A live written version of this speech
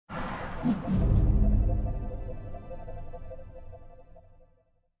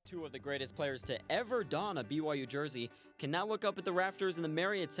Two of the greatest players to ever don a BYU jersey can now look up at the rafters in the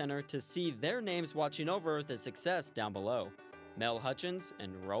Marriott Center to see their names watching over the success down below. Mel Hutchins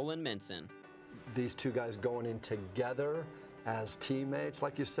and Roland Minson. These two guys going in together as teammates.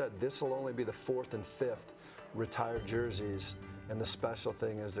 Like you said, this will only be the 4th and 5th retired jerseys, and the special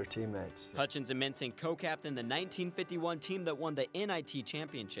thing is their teammates. Hutchins and Minson co-captained the 1951 team that won the NIT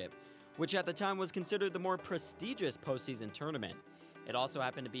championship, which at the time was considered the more prestigious postseason tournament. It also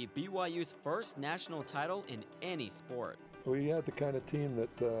happened to be BYU's first national title in any sport. We had the kind of team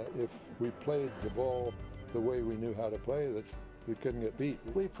that if we played the ball the way we knew how to play, that we couldn't get beat.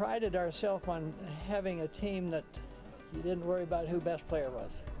 We prided ourselves on having a team that you didn't worry about who best player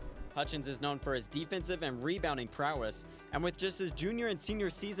was. Hutchins is known for his defensive and rebounding prowess, and with just his junior and senior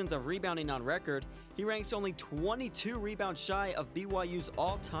seasons of rebounding on record, he ranks only 22 rebounds shy of BYU's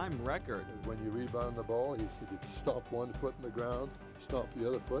all-time record. When you rebound the ball, you should stomp one foot in the ground, stomp the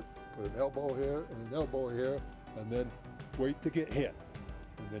other foot, put an elbow here and an elbow here, and then wait to get hit,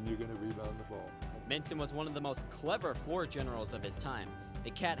 and then you're going to rebound the ball. Minson was one of the most clever floor generals of his time.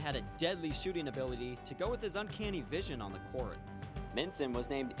 The Cat had a deadly shooting ability to go with his uncanny vision on the court. Minson was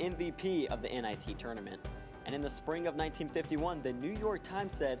named MVP of the NIT tournament, and in the spring of 1951, the New York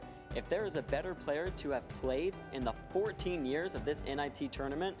Times said, if there is a better player to have played in the 14 years of this NIT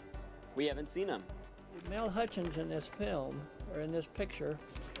tournament, we haven't seen him. Mel Hutchins in this film, or in this picture,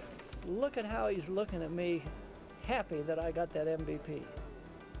 look at how he's looking at me, happy that I got that MVP.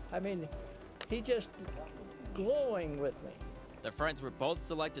 I mean, he just glowing with me. The Friends were both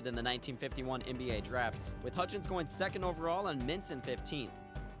selected in the 1951 NBA draft, with Hutchins going 2nd overall and Minson 15th.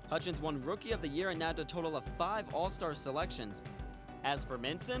 Hutchins won Rookie of the Year and nabbed a total of 5 All-Star selections. As for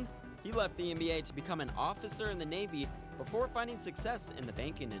Minson, he left the NBA to become an officer in the Navy before finding success in the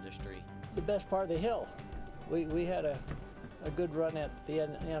banking industry. The best part of the hill. We had a good run at the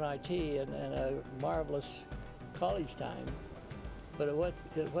NIT and a marvelous college time, but what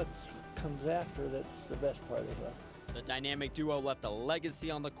comes after, that's the best part of the hill. The dynamic duo left a legacy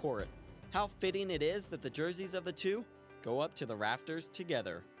on the court. How fitting it is that the jerseys of the two go up to the rafters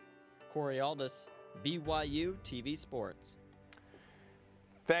together. Corey Aldis, BYU TV Sports.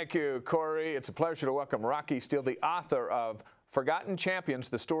 Thank you, Corey. It's a pleasure to welcome Rocky Steele, the author of Forgotten Champions,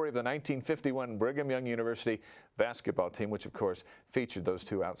 the story of the 1951 Brigham Young University basketball team, which of course featured those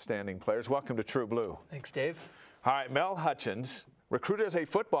two outstanding players. Welcome to True Blue. Thanks, Dave. All right, Mel Hutchins, recruited as a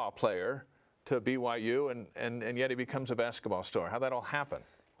football player to BYU, and yet he becomes a basketball star. How'd that all happen?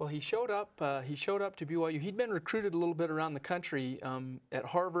 Well, he showed up to BYU. He'd been recruited a little bit around the country at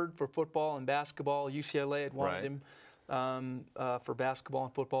Harvard for football and basketball. UCLA had wanted him for basketball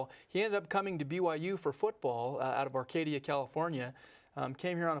and football. He ended up coming to BYU for football out of Arcadia, California.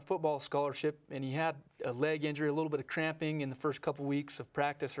 Came here on a football scholarship, and he had a leg injury, a little bit of cramping in the first couple weeks of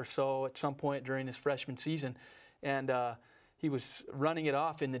practice or so at some point during his freshman season. And he was running it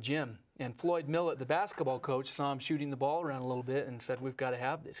off in the gym. And Floyd Millett, the basketball coach, saw him shooting the ball around a little bit and said, we've got to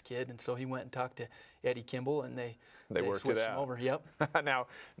have this kid. And so he went and talked to Eddie Kimball, and they worked switched it out. him over. Yep.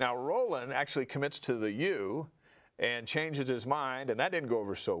 Now Roland actually commits to the U and changes his mind, and that didn't go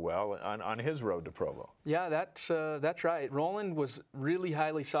over so well on his road to Provo. Yeah, that's right. Roland was really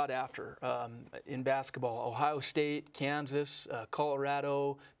highly sought after in basketball. Ohio State, Kansas,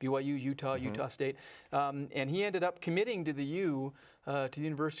 Colorado, BYU, Utah State. And he ended up committing to the U, to the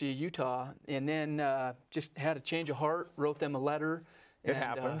University of Utah, and then just had a change of heart, wrote them a letter. It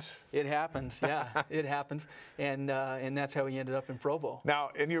happens. It happens, yeah, it happens. And that's how he ended up in Provo. Now,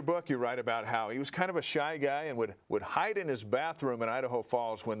 in your book, you write about how he was kind of a shy guy and would hide in his bathroom in Idaho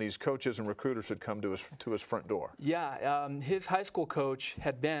Falls when these coaches and recruiters would come to his front door. Yeah, his high school coach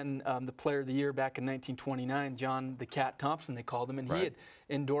had been the Player of the Year back in 1929, John the Cat Thompson, they called him, and he had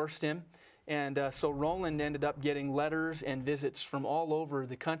endorsed him. And so Roland ended up getting letters and visits from all over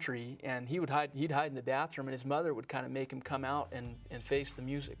the country, and he'd hide in the bathroom, and his mother would kind of make him come out and face the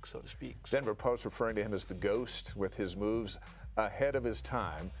music, so to speak. Denver Post referring to him as the Ghost with his moves ahead of his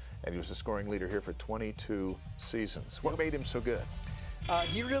time, and he was the scoring leader here for 22 seasons. What made him so good?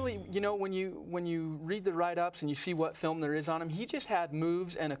 He really, when you read the write-ups and you see what film there is on him, he just had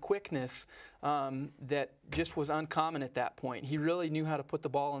moves and a quickness that just was uncommon at that point. He really knew how to put the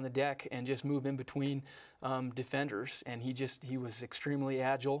ball on the deck and just move in between defenders, and he was extremely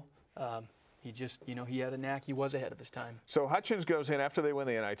agile. He just, you know, he had a knack. He was ahead of his time. So Hutchins goes in after they win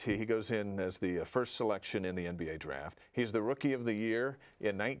the NIT. He goes in as the first selection in the NBA draft. He's the Rookie of the Year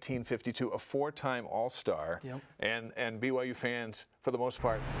in 1952, a 4-time All-Star. Yep. And BYU fans, for the most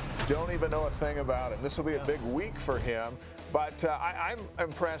part, don't even know a thing about him. This will be a big week for him. But I'm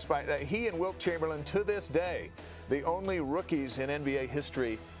impressed by that. He and Wilt Chamberlain, to this day, the only rookies in NBA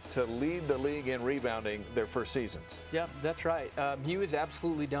history to lead the league in rebounding their first seasons. Yeah, that's right. He was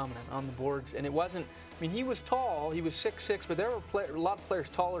absolutely dominant on the boards, and it wasn't, I mean, he was tall, he was 6'6", but there were a lot of players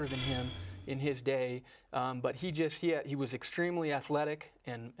taller than him in his day, but he was extremely athletic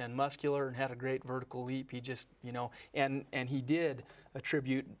and muscular and had a great vertical leap. He just, you know, and he did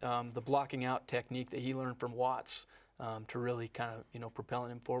attribute the blocking out technique that he learned from Watts to really kind of, you know,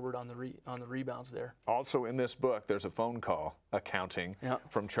 propelling him forward on the rebounds there. Also in this book, there's a phone call accounting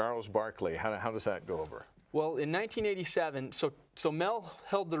from Charles Barkley. How does that go over? Well, in 1987, so Mel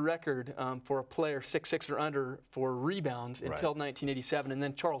held the record for a player 6'6" or under for rebounds until 1987, and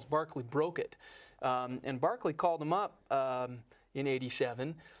then Charles Barkley broke it. And Barkley called him up in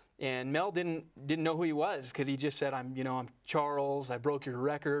 '87. And Mel didn't know who he was because he just said, I'm Charles. I broke your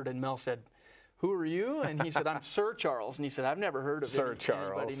record. And Mel said, who are you? And he said, I'm Sir Charles. And he said, I've never heard of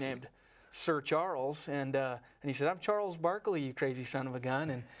anybody named Sir Charles. And he said, I'm Charles Barkley, you crazy son of a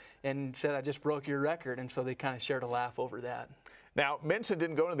gun. And said, I just broke your record. And so they kind of shared a laugh over that. Now, Minson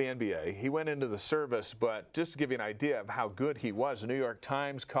didn't go to the NBA. He went into the service, but just to give you an idea of how good he was, the New York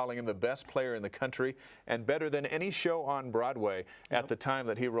Times calling him the best player in the country and better than any show on Broadway at the time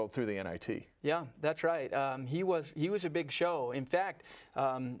that he rolled through the NIT. Yeah, that's right. He was a big show. In fact,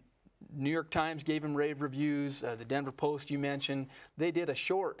 New York Times gave him rave reviews. The Denver Post you mentioned, they did a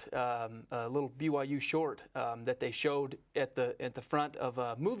short, a little BYU short that they showed at the front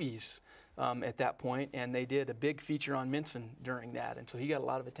of movies at that point, and they did a big feature on Minson during that, and so he got a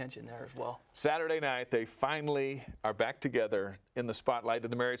lot of attention there as well. Saturday night, they finally are back together in the spotlight at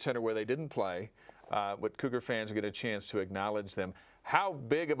the Marriott Center where they didn't play. But Cougar fans get a chance to acknowledge them. How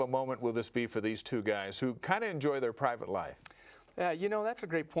big of a moment will this be for these two guys who kind of enjoy their private life? Yeah, you know, that's a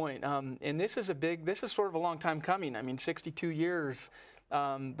great point. And this is sort of a long time coming. I mean, 62 years.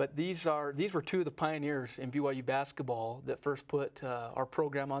 But these were two of the pioneers in BYU basketball that first put our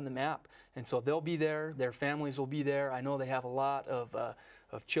program on the map. And so they'll be there. Their families will be there. I know they have a lot of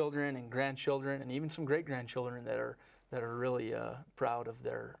children and grandchildren and even some great-grandchildren that are really proud of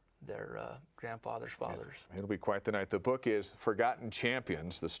their grandfathers, fathers. Yeah, it'll be quite the night. The book is Forgotten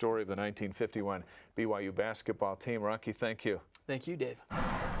Champions, the story of the 1951 BYU basketball team. Rocky, thank you. Thank you, Dave.